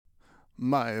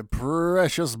My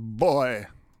precious boy.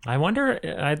 I wonder,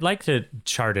 I'd like to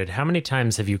chart it. How many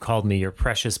times have you called me your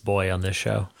precious boy on this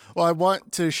show? Well, I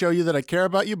want to show you that I care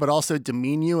about you, but also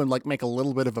demean you and like make a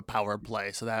little bit of a power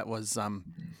play. So that was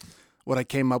what I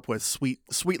came up with. Sweet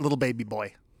little baby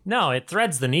boy. No, it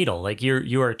threads the needle. Like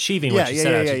you are achieving what you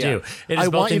set out to do. It is I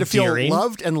both want you to feel endearing.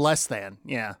 loved and less than.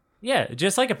 Yeah. Yeah,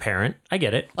 just like a parent. I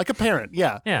get it. Like a parent.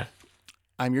 Yeah. Yeah.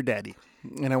 I'm your daddy.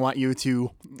 And I want you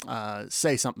to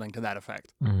say something to that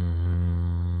effect.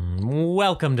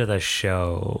 Welcome to the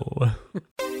show.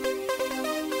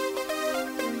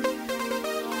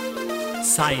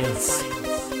 Science.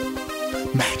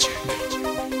 Magic.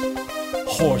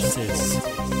 Horses.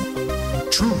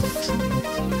 Truth.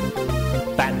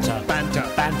 Banter.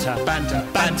 Banter. Banter. Banter.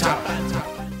 Banter.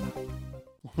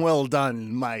 Well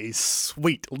done, my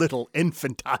sweet little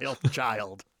infantile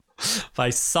child. My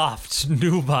soft,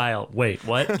 nubile. Wait,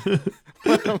 what?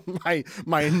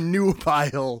 my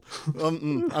nubile.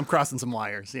 I'm crossing some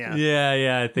wires. Yeah.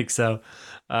 Yeah, I think so.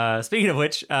 Speaking of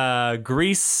which,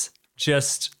 Greece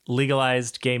just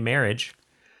legalized gay marriage.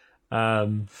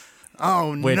 No,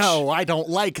 I don't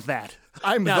like that.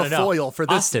 I'm the foil for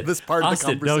this part of the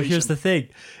conversation. No, here's the thing.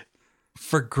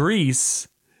 For Greece,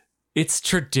 it's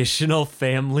traditional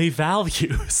family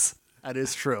values. That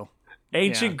is true.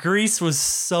 Ancient Greece was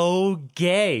so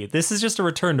gay. This is just a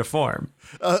return to form.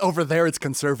 Over there, it's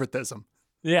conservatism.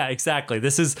 Yeah, exactly.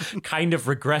 This is kind of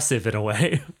regressive in a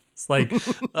way. It's like,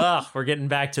 we're getting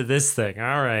back to this thing.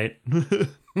 All right.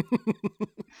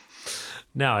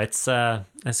 No,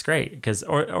 it's great because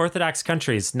Orthodox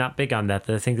countries not big on that.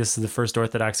 I think this is the first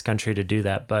Orthodox country to do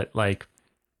that. But like,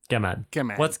 come on.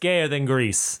 What's gayer than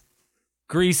Greece?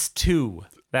 Greece 2.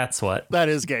 That's what. That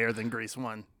is gayer than Greece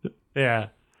 1. Yeah.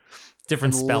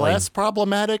 Different spelling. Less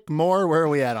problematic, more? Where are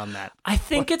we at on that? I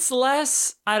think it's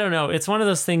less. I don't know. It's one of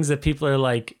those things that people are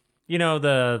like,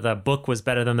 the book was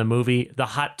better than the movie. The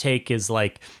hot take is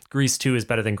like Grease 2 is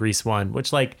better than Grease 1,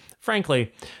 which like,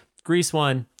 frankly, Grease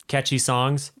 1, catchy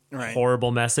songs,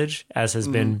 horrible message, as has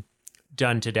been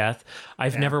done to death.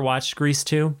 I've never watched Grease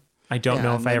 2. I don't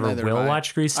know if I ever will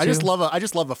watch Grease 2. I just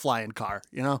love a flying car,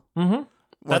 Mm-hmm.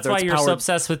 That's why you're so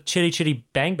obsessed with Chitty Chitty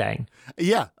Bang Bang.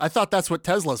 Yeah, I thought that's what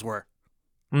Teslas were.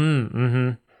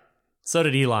 Mm-hmm. So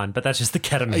did Elon, but that's just the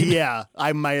ketamine. Yeah,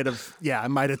 I might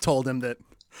have told him that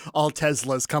all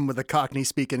Teslas come with a Cockney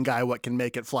speaking guy what can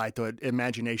make it fly to an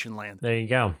imagination land. There you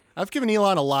go. I've given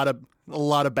Elon a lot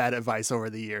of bad advice over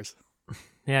the years.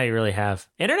 Yeah, you really have.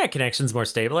 Internet connection's more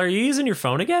stable. Are you using your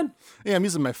phone again? Yeah, I'm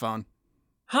using my phone.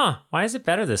 Huh, why is it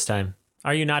better this time?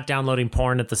 Are you not downloading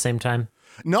porn at the same time?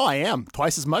 No, I am.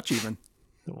 Twice as much even.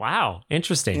 Wow,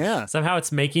 interesting. Yeah. Somehow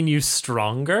it's making you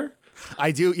stronger?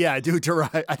 I do. Yeah, I do.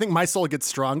 I think my soul gets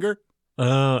stronger.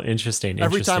 Oh, interesting.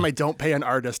 Every time I don't pay an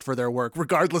artist for their work,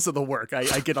 regardless of the work,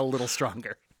 I get a little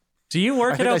stronger. Do you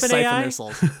work at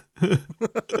OpenAI?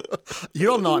 You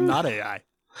don't know I'm not AI.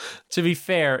 To be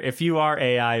fair, if you are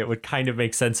AI, it would kind of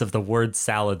make sense of the word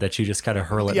salad that you just kind of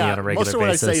hurl at me on a regular basis. Most of what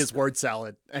I say is word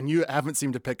salad, and you haven't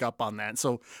seemed to pick up on that.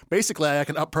 So basically, I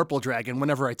can up Purple Dragon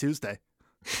whenever I Tuesday.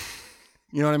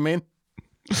 You know what I mean?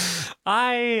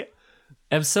 I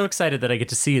am so excited that I get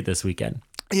to see it this weekend.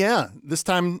 Yeah, this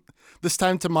time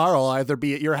tomorrow, I'll either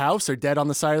be at your house or dead on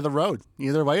the side of the road.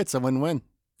 Either way, it's a win-win.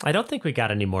 I don't think we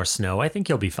got any more snow. I think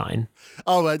you'll be fine.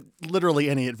 Oh, literally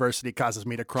any adversity causes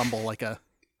me to crumble like a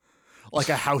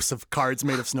house of cards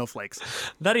made of snowflakes.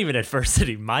 Not even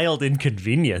adversity, mild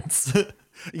inconvenience.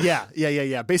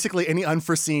 Yeah. Basically, any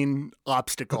unforeseen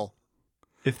obstacle.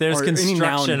 If there's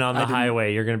construction on the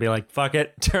highway, you're going to be like, fuck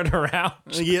it, turn around.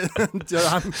 Yeah,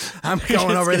 I'm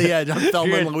going over the edge. I'm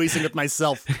Thelma and Louising with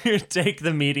myself. You take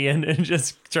the median and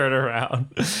just turn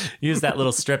around. Use that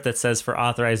little strip that says for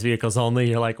authorized vehicles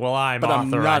only. You're like, well, I'm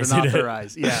authorized. I'm not an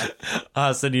authorized,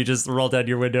 yeah. So you just roll down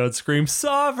your window and scream,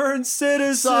 sovereign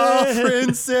citizen.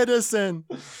 Sovereign citizen.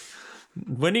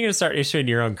 When are you going to start issuing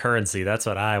your own currency? That's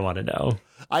what I want to know.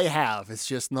 I have. It's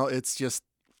just,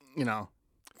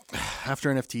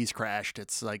 after NFTs crashed,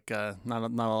 it's like not a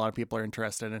lot of people are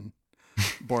interested in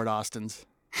bored Austins.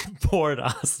 Bored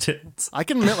Austins. I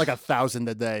can mint like 1,000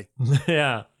 a day.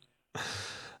 Yeah.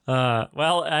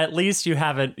 Well, at least you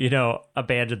haven't,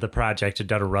 abandoned the project and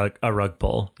done a rug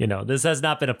pull. This has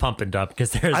not been a pump and dump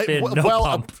because there's been no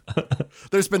pump.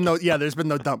 There's been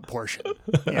no dump portion.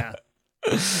 Yeah.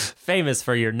 Famous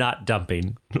for your not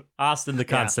dumping. Austin the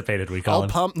Constipated, we call him. All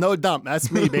pump, no dump.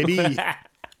 That's me, baby.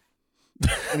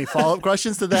 Any follow-up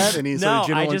questions to that? Any sort of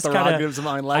general interrogatives of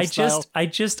my lifestyle? I'm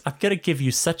going to give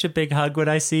you such a big hug when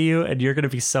I see you, and you're going to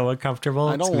be so uncomfortable.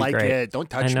 I don't like it. Don't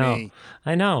touch me.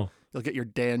 I know. You'll get your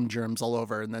Dan germs all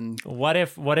over, and then What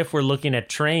if we're looking at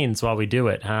trains while we do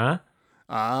it, huh?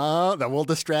 that will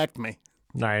distract me.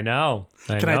 I know.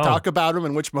 Can I talk about them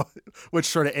and which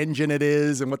sort of engine it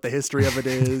is and what the history of it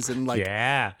is and like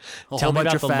yeah. a Tell whole me bunch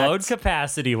about of the facts. load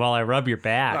capacity while I rub your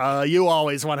back. You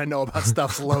always want to know about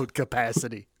stuff's load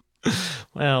capacity.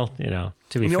 Well, to be And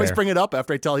fair. you always bring it up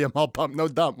after I tell you I'm all pump, no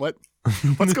dump.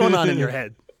 What's going on in your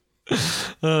head?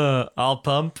 I'll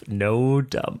pump, no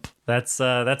dump. That's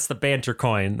the banter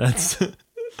coin. That's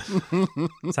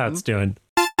how it's doing.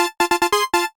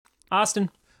 Austin.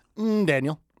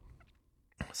 Daniel.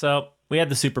 So we had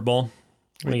the Super Bowl.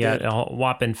 We got did. a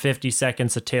whopping 50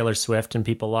 seconds of Taylor Swift, and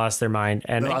people lost their mind.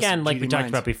 And They lost again, their like we GD talked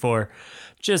minds. about before,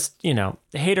 just,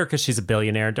 hate her because she's a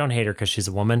billionaire. Don't hate her because she's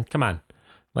a woman. Come on.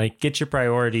 Like, get your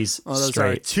priorities Those are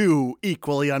straight. two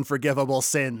equally unforgivable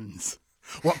sins.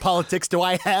 What politics do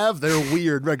I have? They're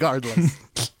weird regardless.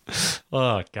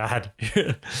 Oh, God.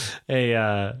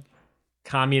 A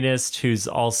communist who's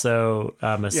also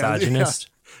a misogynist.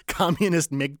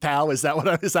 Communist MGTOW,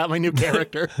 is that my new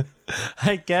character?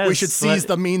 I guess. We should seize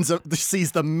the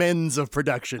men's of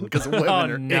production because women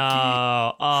are icky.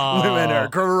 Oh, Women are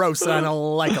gross and I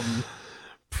don't like them.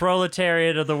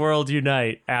 Proletariat of the world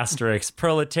unite, asterisk.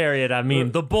 Proletariat, I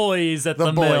mean the boys at the,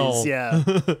 The mill. boys, yeah.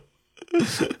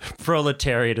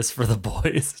 Proletariat is for the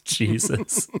boys.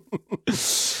 Jesus.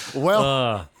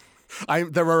 Well,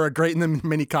 there are a great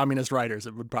many communist writers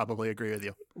that would probably agree with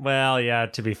you. Well, yeah,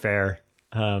 to be fair.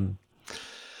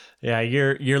 Yeah,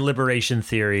 your liberation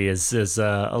theory is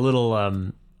a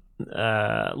little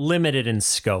limited in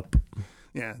scope.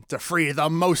 Yeah, to free the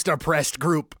most oppressed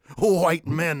group, white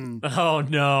men. Oh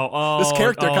no! Oh, This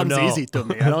character comes no. easy to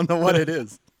me. I don't know what it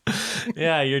is.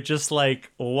 Yeah, you're just like,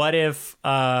 what if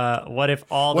all What the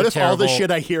if terrible... all the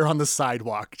shit I hear on the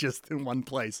sidewalk just in one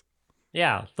place?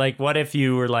 Yeah, like what if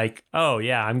you were like, oh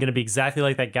yeah, I'm gonna be exactly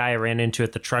like that guy I ran into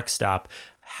at the truck stop.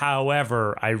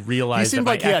 However, I He realized that seemed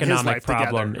my like he had his economic life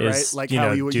problem together, right? is Like due how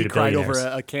to you cried over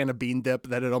billionaires. a can of bean dip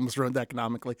that it almost ruined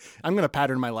economically. I'm going to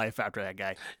pattern my life after that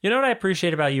guy. You know what I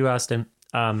appreciate about you, Austin?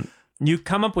 You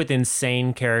come up with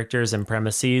insane characters and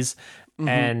premises,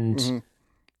 and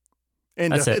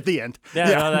And That's it. at the end.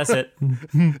 yeah, no, that's it.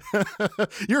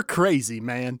 You're crazy,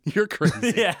 man. You're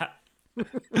crazy. Yeah.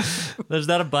 There's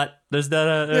not a but. There's not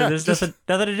a. Yeah, there's just nothing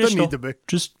Don't additional. need to be.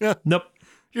 Just Yeah. nope.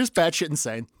 You're just batshit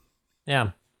insane.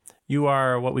 Yeah, you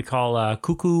are what we call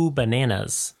cuckoo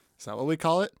bananas. Is that what we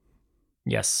call it?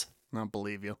 Yes. I don't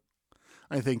believe you.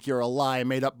 I think you're a lie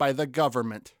made up by the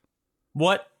government.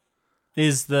 What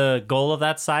is the goal of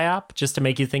that psyop? Just to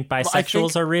make you think I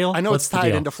bisexuals think- are real? I know What's it's the tied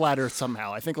deal? into flat Earth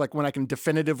somehow. I think like when I can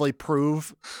definitively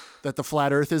prove that the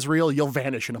flat Earth is real, you'll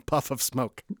vanish in a puff of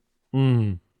smoke.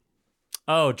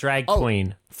 Oh, drag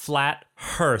queen, flat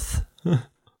hearth.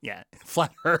 Yeah,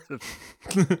 flat Earth.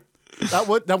 that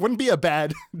wouldn't be a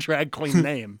bad drag queen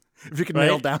name if you could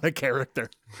nail Right? down a character.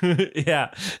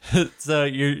 Yeah. So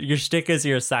your shtick is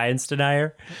you're a science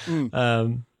denier.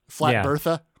 Flat Yeah.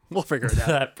 Bertha. We'll figure it out.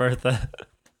 That Bertha.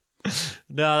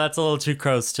 No, that's a little too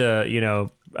close to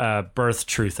birth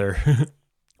truther.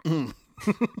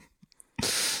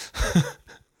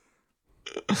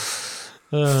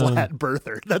 Flat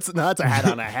Berther. That's a hat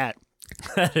on a hat.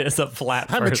 That is a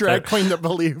flat. I'm a birther. drag queen that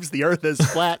believes the Earth is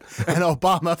flat and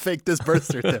Obama faked his birth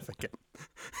certificate.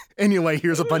 Anyway,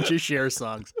 here's a bunch of Cher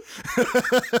songs.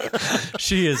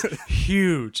 She is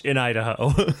huge in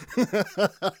Idaho.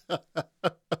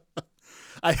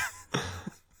 I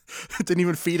it didn't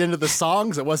even feed into the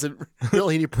songs. It wasn't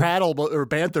really any prattle or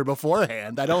banter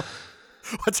beforehand.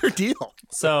 What's her deal?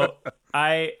 So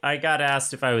I got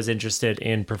asked if I was interested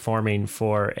in performing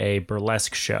for a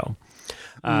burlesque show.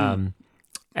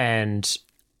 And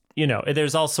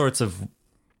there's all sorts of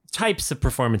types of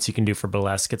performance you can do for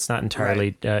burlesque. It's not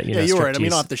entirely, Yeah, you were right. I mean, you striptease.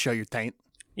 don't have to show your taint.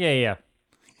 Yeah.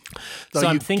 Though So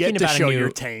I'm you thinking get to about a show new- your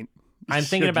taint. I'm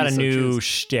thinking Should about a you so new choose.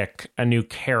 shtick, a new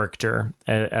character,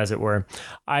 as it were.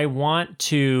 I want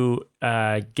to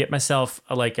get myself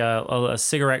a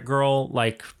cigarette girl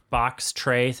box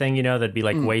tray thing, that'd be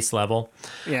waist level.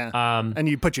 Yeah. And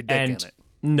you put your dick in it.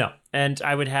 No, and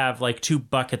I would have two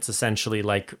buckets essentially,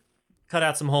 cut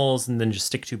out some holes and then just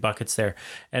stick 2 buckets there.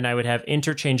 And I would have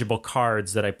interchangeable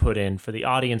cards that I put in for the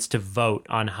audience to vote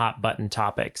on hot button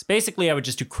topics. Basically, I would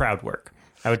just do crowd work.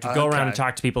 I would go around and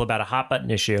talk to people about a hot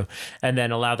button issue and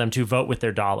then allow them to vote with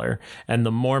their dollar. And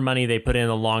the more money they put in,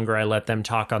 the longer I let them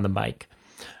talk on the mic.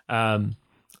 And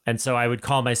so I would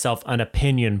call myself an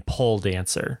opinion pole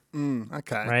dancer.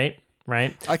 Okay. Right?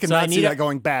 right? I could not see that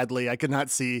going badly. I could not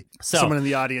see someone in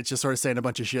the audience just sort of saying a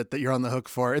bunch of shit that you're on the hook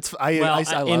for. I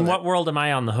love in what it. world am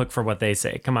I on the hook for what they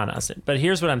say? Come on, Austin. But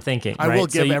here's what I'm thinking. I will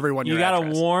give everyone your address. You got to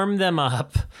address. warm them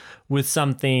up with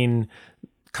something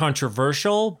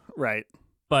controversial, right?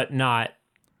 But not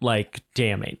like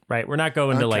damning, right? We're not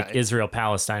going to like Israel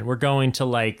Palestine. We're going to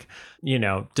like,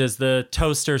 does the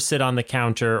toaster sit on the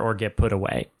counter or get put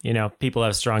away? People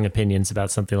have strong opinions about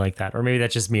something like that, or maybe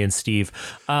that's just me and Steve.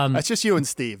 That's just you and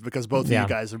Steve, because both of you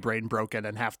guys are brain broken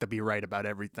and have to be right about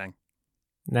everything.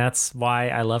 That's why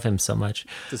I love him so much.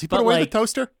 Does he put away the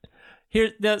toaster?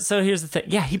 So here's the thing.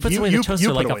 Yeah, he puts away the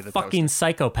toaster like a fucking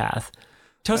psychopath.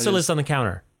 Toaster lives on the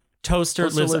counter. Toaster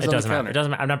lives. It doesn't matter. It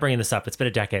doesn't matter. I'm not bringing this up. It's been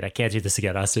a decade. I can't do this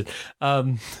again, Austin.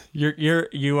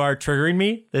 You are triggering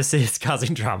me. This is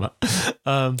causing drama.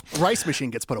 Rice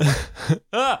machine gets put away.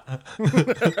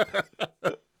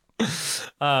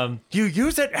 You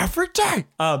use it every day.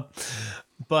 I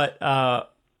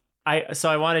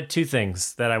wanted two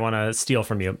things that I want to steal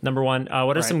from you. Number one,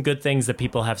 what are some good things that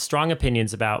people have strong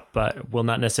opinions about, but will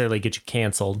not necessarily get you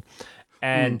canceled?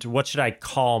 And what should I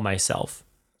call myself?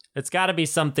 It's got to be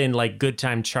something like Good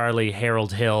Time Charlie,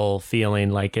 Harold Hill feeling.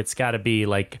 Like it's got to be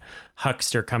like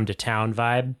Huckster come to town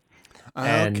vibe.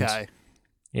 Okay.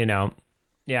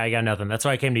 I got nothing. That's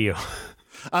why I came to you.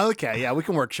 Okay, yeah, we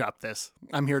can workshop this.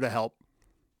 I'm here to help.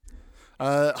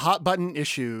 Hot button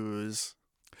issues,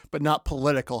 but not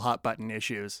political hot button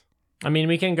issues. I mean,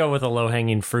 we can go with a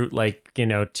low-hanging fruit like,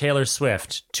 Taylor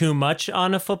Swift. Too much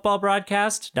on a football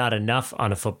broadcast, not enough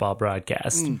on a football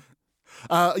broadcast.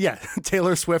 Yeah,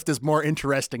 Taylor Swift is more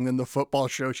interesting than the football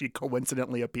show she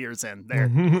coincidentally appears in.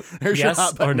 There's your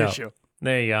hot button issue.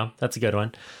 There you go. That's a good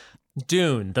one.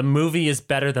 Dune, the movie is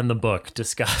better than the book.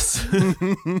 Discuss.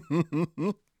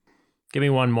 Give me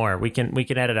one more. We can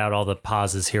edit out all the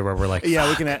pauses here where we're like, yeah,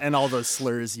 we can, and all those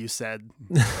slurs you said.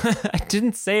 I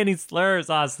didn't say any slurs,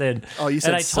 Austin. Oh, you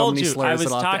said so many slurs. I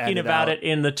was talking about it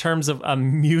in the terms of a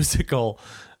musical,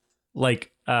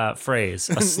 phrase.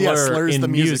 A slur slurs in the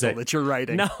music musical that you're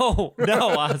writing. No,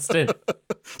 Austin.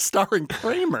 Starring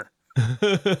Kramer.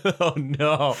 Oh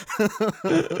no.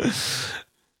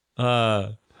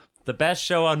 The best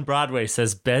show on Broadway,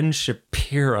 says Ben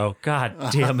Shapiro. God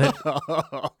damn it.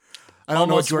 I don't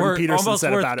know what Jordan Peterson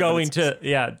said about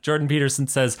it. Jordan Peterson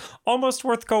says, almost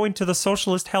worth going to the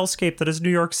socialist hellscape that is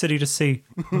New York City to see.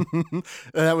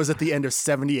 That was at the end of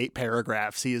 78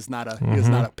 paragraphs. He is not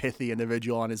a pithy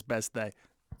individual on his best day.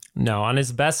 No, on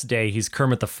his best day, he's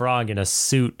Kermit the Frog in a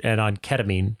suit and on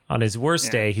ketamine. On his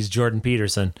worst day, he's Jordan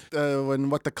Peterson.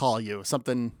 What to call you?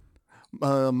 Something...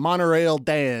 monorail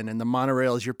Dan, and the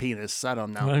monorail is your penis. I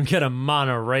don't know. I'm gonna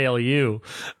monorail you.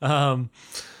 Old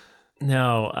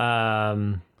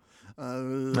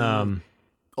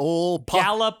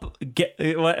Gallup.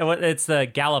 It's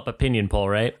the Gallup opinion poll,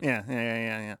 right?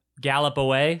 Yeah. Gallup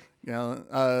away.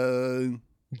 Yeah.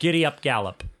 Giddy up,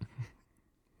 Gallup.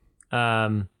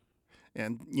 And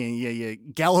yeah.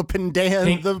 Gallopin'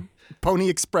 Dan, the Pony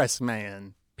Express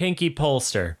man. Pinky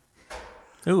Polster.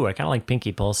 Ooh, I kind of like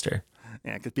Pinky Polster.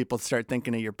 Yeah, because people start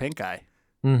thinking of your pink eye.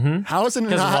 Mm-hmm. How has it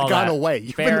not gone away?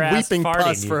 You've been weeping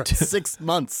pus for 6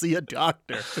 months. See a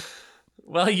doctor.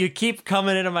 Well, you keep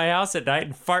coming into my house at night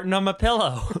and farting on my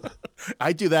pillow.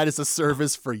 I do that as a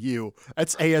service for you.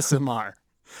 That's ASMR.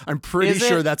 I'm pretty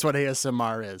sure that's what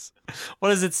ASMR is. What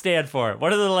does it stand for?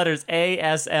 What do the letters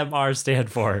ASMR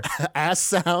stand for? Ass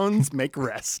sounds make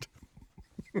rest.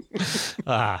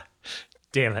 Damn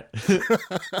it.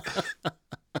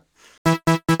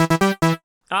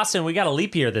 Austin, we got a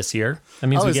leap year this year. That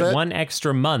means we get one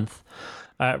extra month.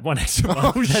 One extra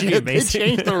month. Oh, That'd shit. be amazing. They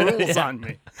changed the rules on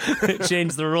me. They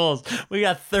changed the rules. We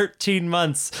got 13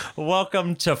 months.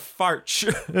 Welcome to Fartch.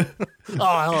 Oh,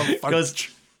 I love Fartch.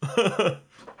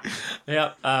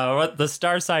 Yeah. What the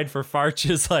star sign for Fartch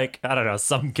is like, I don't know,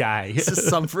 some guy. This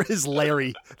is for his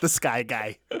Larry, the sky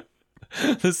guy.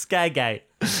 The sky guy.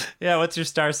 Yeah, what's your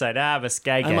star sign? I'm a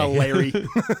sky guy. I'm a Larry.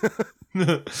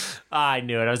 I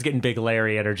knew it. I was getting big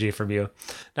Larry energy from you.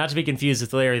 Not to be confused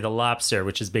with Larry the Lobster,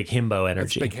 which is big himbo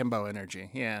energy. It's big himbo energy,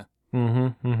 yeah.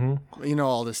 Mm-hmm. You know,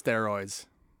 all the steroids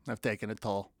have taken a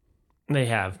toll. They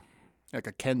have. Like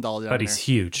a Ken doll down But he's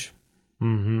huge.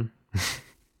 Mm-hmm.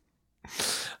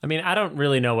 I mean, I don't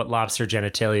really know what lobster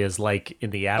genitalia is like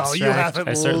in the abstract. Oh, you haven't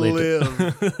I certainly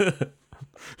lived.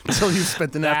 Until you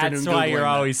spent an afternoon That's why Googling you're that.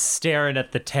 always staring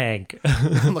at the tank.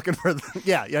 Looking for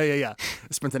yeah. I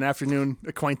spent an afternoon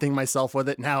acquainting myself with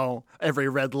it. Now every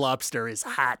red lobster is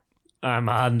hot. I'm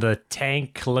on the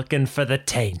tank looking for the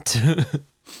taint.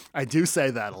 I do say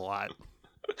that a lot.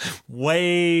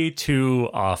 Way too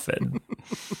often.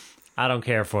 I don't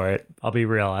care for it. I'll be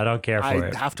real. I don't care for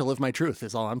it. I have to live my truth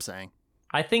is all I'm saying.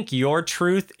 I think your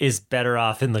truth is better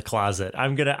off in the closet.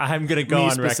 I'm gonna go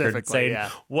on record saying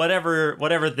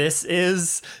whatever this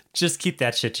is, just keep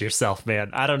that shit to yourself, man.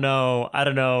 I don't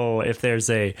know if there's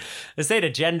this ain't a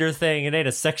gender thing, it ain't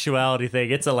a sexuality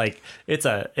thing. It's a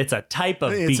type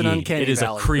of being. An uncanny it is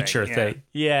a creature thing.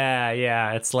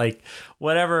 Yeah. It's like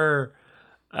whatever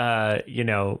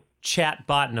chat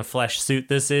bot in a flesh suit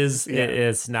this is,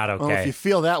 it's not okay. Well, if you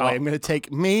feel that way, I'm gonna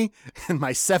take me and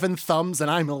my 7 thumbs and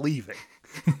I'm leaving.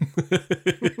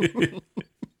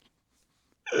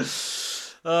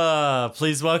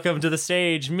 Please welcome to the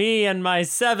stage me and my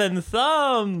 7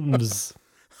 thumbs.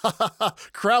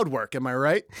 Crowd work, am I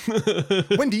right?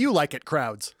 When do you like it,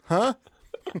 crowds? Huh?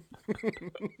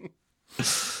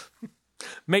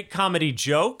 Make comedy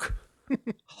joke.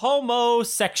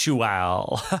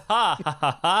 Homosexual.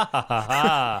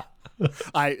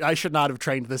 I should not have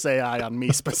trained this AI on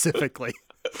me specifically.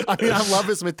 I mean, I love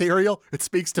his material. It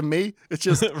speaks to me. It's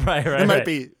just it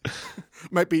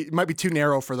might be too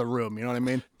narrow for the room. You know what I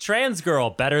mean? Trans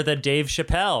girl better than Dave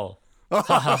Chappelle.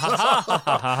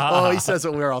 Oh, he says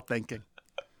what we're all thinking.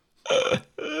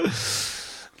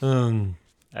 And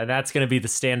that's going to be the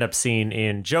stand-up scene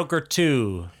in Joker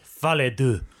 2. Folie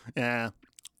deux. Yeah.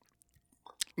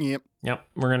 Yep.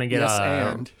 We're going to get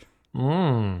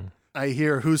I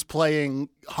hear who's playing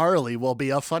Harley will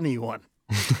be a funny one.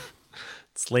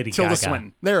 It's Lady Tilda Gaga.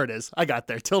 Swinton. There it is. I got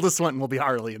there. Tilda Swinton will be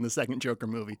Harley in the second Joker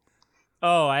movie.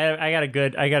 Oh, I got a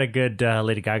good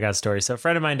Lady Gaga story. So a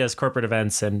friend of mine does corporate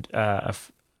events, and a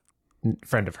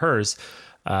friend of hers,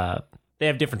 they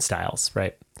have different styles,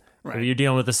 right? If you're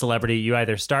dealing with a celebrity, you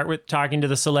either start with talking to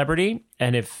the celebrity,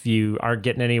 and if you aren't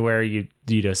getting anywhere, you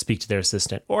speak to their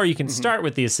assistant, or you can start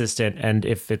with the assistant, and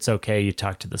if it's okay, you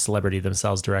talk to the celebrity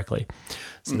themselves directly.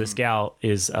 So this gal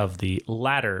is of the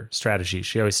latter strategy.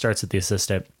 She always starts with the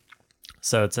assistant.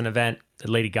 So it's an event that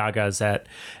Lady Gaga is at,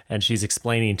 and she's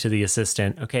explaining to the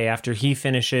assistant, okay, after he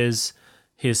finishes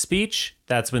his speech,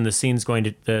 that's when the set's going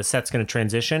to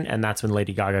transition, and that's when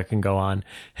Lady Gaga can go on.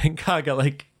 And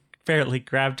Gaga apparently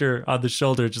grabbed her on the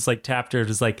shoulder, just tapped her,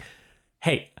 just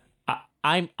hey,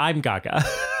 I'm Gaga.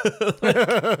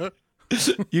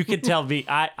 You can tell me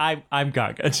I'm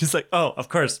Gaga. And she's like, oh, of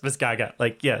course, Miss Gaga.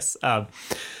 Yes.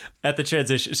 At the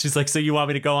transition, she's like, so you want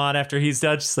me to go on after he's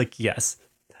done? She's like, yes.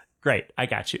 Great, I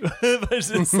got you. But it's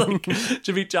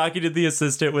to be talking to the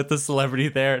assistant with the celebrity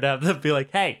there and have them be like,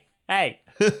 hey, I'm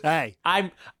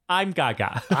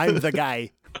Gaga. I'm the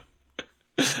guy.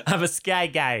 I'm a sky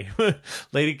guy.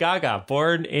 Lady Gaga,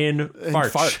 born in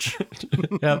Fartch.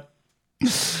 Yep.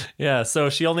 Yeah, so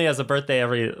she only has a birthday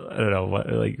every, I don't know, what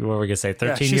are we going to say,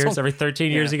 13 years? Every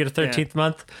 13 years you get a 13th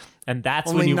month? And that's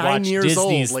only when you watch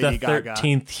Disney's old, The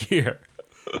 13th year.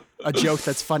 A joke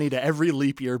that's funny to every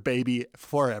leap year baby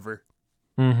forever.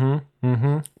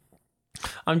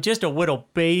 I'm just a little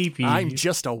baby. I'm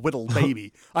just a little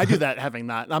baby. I do that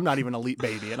I'm not even a leap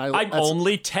baby. And I'm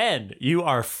only 10. You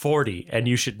are 40, and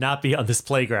you should not be on this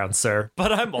playground, sir.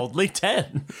 But I'm only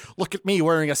 10. Look at me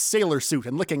wearing a sailor suit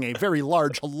and licking a very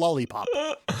large lollipop.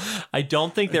 I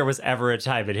don't think there was ever a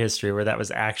time in history where that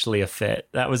was actually a fit.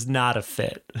 That was not a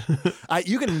fit.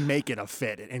 You can make it a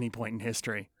fit at any point in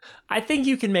history. I think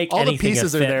you can make anything a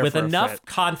fit with enough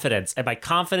confidence. And by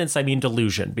confidence, I mean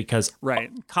delusion, because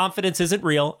confidence isn't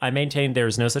real. I maintain there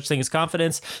is no such thing as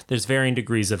confidence. There's varying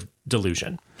degrees of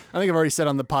delusion. I think I've already said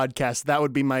on the podcast that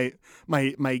would be my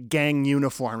gang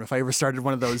uniform if I ever started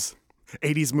one of those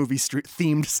 80s movie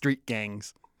themed street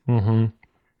gangs.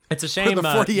 It's a shame the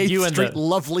 48th Street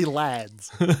Lovely Lads.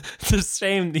 It's a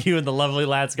shame you and the Lovely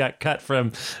Lads got cut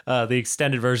from the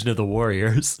extended version of the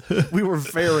Warriors. We were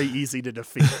very easy to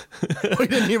defeat. We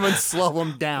didn't even slow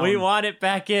them down. We want it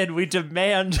back in. We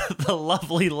demand the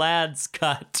Lovely Lads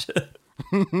cut.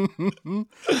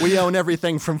 We own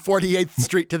everything from 48th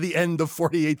Street to the end of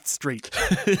 48th Street.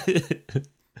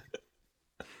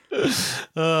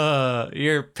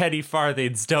 Your petty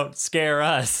farthings don't scare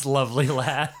us, Lovely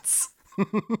Lads.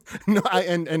 No,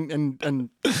 and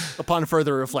upon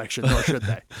further reflection, nor should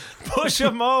they. Push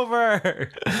them over.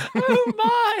 Oh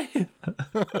my!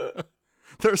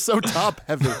 They're so top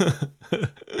heavy,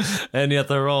 and yet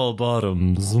they're all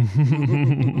bottoms.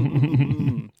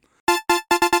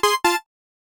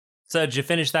 So, did you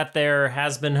finish that there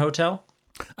Has-Been Hotel?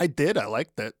 I did. I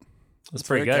liked it. It's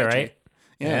pretty good, catchy. Right?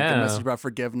 Yeah. Good message about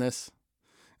forgiveness,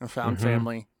 a found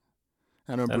family,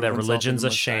 and that religion's a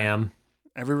sham.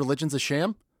 Every religion's a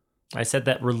sham? I said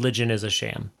that religion is a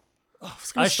sham. Oh,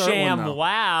 a sham,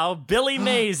 wow. Billy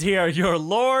Mays here, your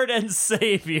Lord and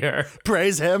Savior.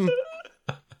 Praise him.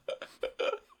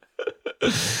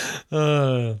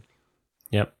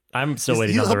 I'm still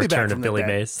waiting on the return of Billy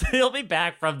Mays. He'll be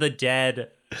back from the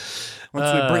dead.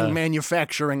 Once we bring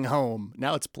manufacturing home.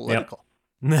 Now it's political. Yep.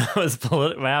 No, it's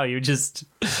political. Wow,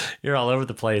 you're all over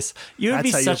the place. You would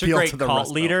be such a great cult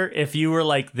leader if you were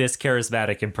like this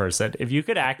charismatic in person. If you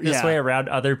could act this way around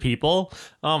other people,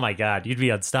 oh my God, you'd be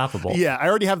unstoppable. Yeah, I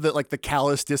already have the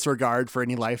callous disregard for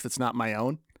any life that's not my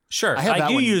own. Sure, I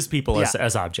do use people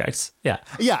as objects. Yeah,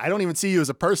 yeah. I don't even see you as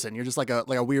a person. You're just like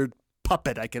a weird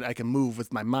puppet. I can move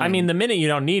with my mind. I mean, the minute you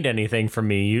don't need anything from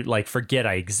me, you like forget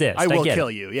I exist. I will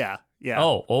kill you. Yeah, yeah.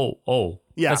 Oh.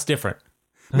 Yeah, that's different.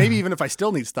 Maybe even if I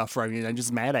still need stuff from you, I'm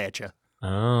just mad at you.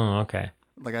 Oh, okay.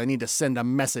 Like I need to send a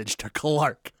message to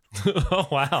Clark. Oh,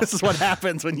 wow. This is what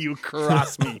happens when you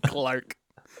cross me, Clark.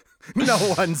 No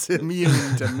one's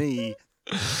immune to me.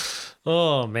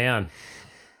 Oh, man.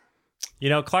 You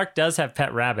know, Clark does have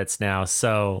pet rabbits now,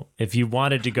 so if you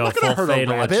wanted to go full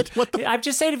fatal... I'm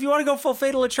just saying, if you want to go full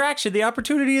fatal attraction, the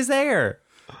opportunity is there.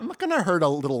 I'm not going to hurt a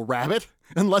little rabbit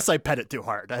unless I pet it too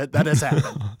hard. That has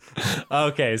happened.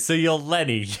 Okay, so you'll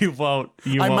Lenny. You won't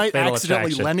I might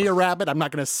accidentally Lenny a rabbit. I'm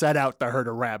not going to set out to hurt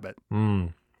a rabbit.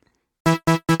 Mm.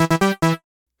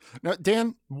 Now,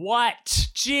 Dan. What?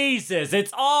 Jesus,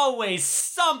 it's always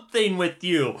something with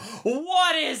you.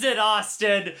 What is it,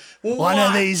 Austin? One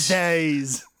of these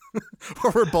days.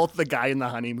 We're both the guy in the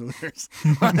honeymooners.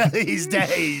 One of these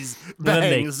days.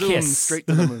 Bang, zoom, kiss. Straight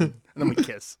to the moon. And then we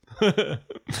kiss.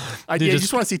 I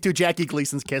just want to see two Jackie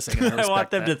Gleasons kissing. I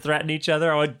want them to threaten each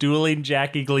other. I want dueling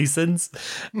Jackie Gleasons.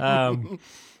 And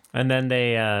then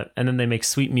they make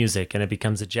sweet music and it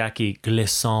becomes a Jackie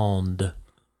Glissande.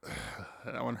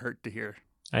 That one hurt to hear.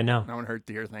 I know. That one hurt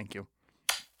to hear. Thank you.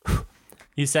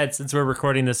 You said since we're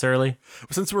recording this early?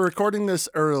 Since we're recording this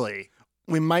early,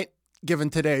 we might, given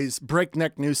today's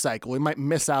breakneck news cycle, we might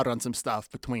miss out on some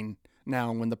stuff between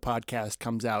now and when the podcast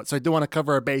comes out. So I do want to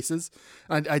cover our bases.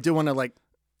 I do want to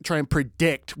try and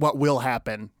predict what will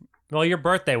happen. Well, your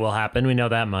birthday will happen. We know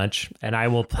that much. And I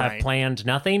will have planned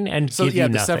nothing and give you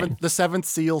nothing. The seventh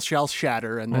seal shall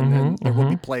shatter, and then there will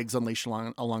be plagues unleashed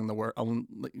along the world,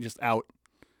 just out.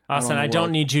 Austin, I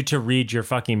don't need you to read your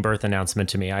fucking birth announcement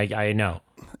to me. I know.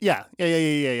 Yeah.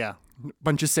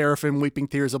 Bunch of seraphim weeping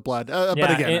tears of blood.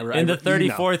 But again, in the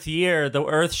 34th year, the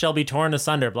earth shall be torn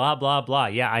asunder. Blah blah blah.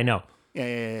 Yeah, I know.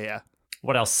 Yeah.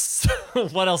 What else?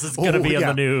 What else is going to be in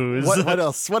the news? What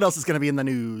else? What else is going to be in the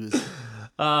news?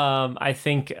 I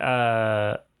think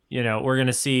we're going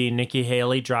to see Nikki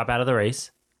Haley drop out of the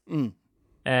race, and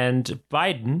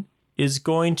Biden is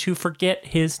going to forget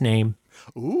his name.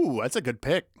 Ooh, that's a good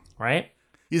pick. Right?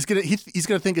 He's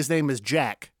gonna think his name is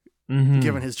Jack,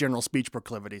 given his general speech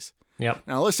proclivities. Yep.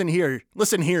 Now listen here,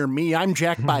 me. I'm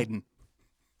Jack Biden.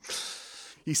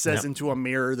 He says into a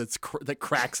mirror that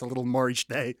cracks a little more each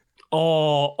day.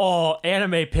 Oh,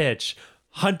 anime pitch.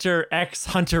 Hunter X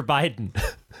Hunter Biden.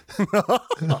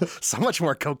 So much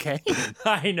more cocaine.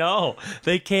 I know.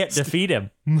 They can't defeat him.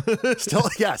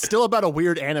 Still about a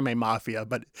weird anime mafia,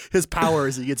 but his power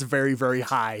is he gets very, very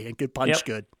high and can punch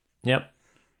good. Yep.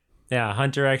 Yeah,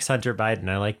 Hunter X Hunter Biden.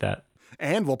 I like that.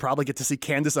 And we'll probably get to see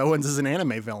Candace Owens as an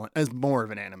anime villain, as more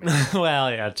of an anime.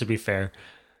 Well, yeah, to be fair.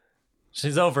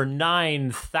 She's over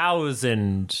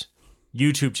 9,000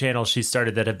 YouTube channels she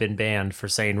started that have been banned for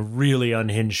saying really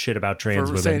unhinged shit about trans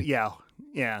women. Yeah.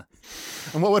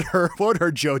 And what would her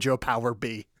JoJo power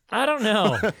be? I don't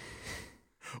know.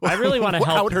 I really want to help.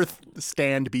 How would her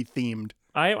stand be themed?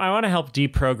 I want to help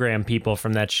deprogram people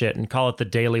from that shit and call it the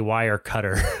Daily Wire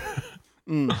Cutter.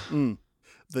 The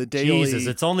daily... Jesus,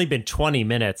 it's only been 20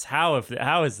 minutes.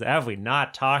 Have we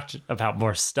not talked about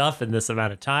more stuff in this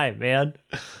amount of time, man?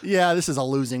 Yeah, this is a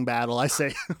losing battle. I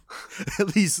say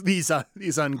these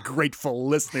ungrateful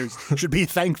listeners should be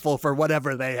thankful for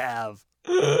whatever they have.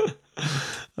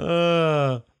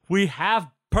 We have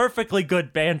perfectly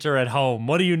good banter at home.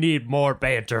 What do you need more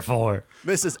banter for?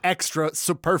 This is extra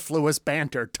superfluous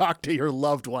banter. Talk to your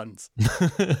loved ones.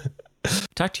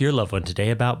 Talk to your loved one today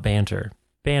about banter.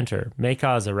 Banter may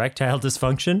cause erectile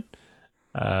dysfunction,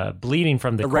 bleeding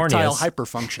from the corneas. Erectile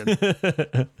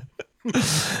hyperfunction.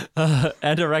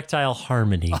 And erectile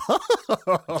harmony.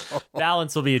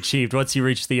 Balance will be achieved once you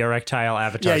reach the erectile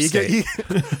avatar state.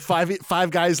 Five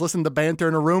guys listen to banter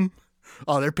in a room.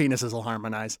 Oh, their penises will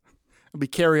harmonize. It'll be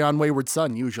Carry On Wayward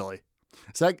Son, usually.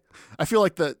 So I feel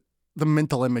like the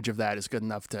mental image of that is good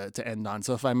enough to end on.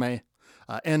 So if I may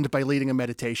end by leading a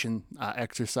meditation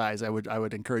exercise, I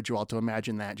would encourage you all to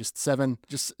imagine that. Just seven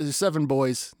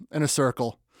boys in a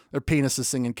circle, their penises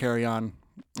singing Carry On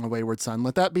a wayward son.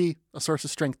 Let that be a source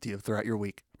of strength to you throughout your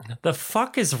week. The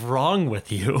fuck is wrong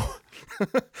with you?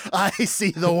 I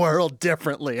see the world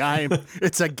differently.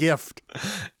 It's a gift.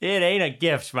 It ain't a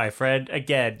gift, my friend.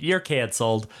 Again, you're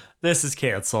canceled. This is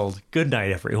canceled. Good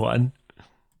night, everyone.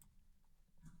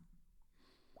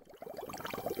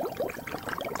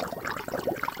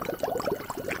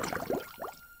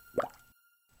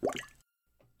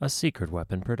 A Secret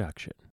Weapon production.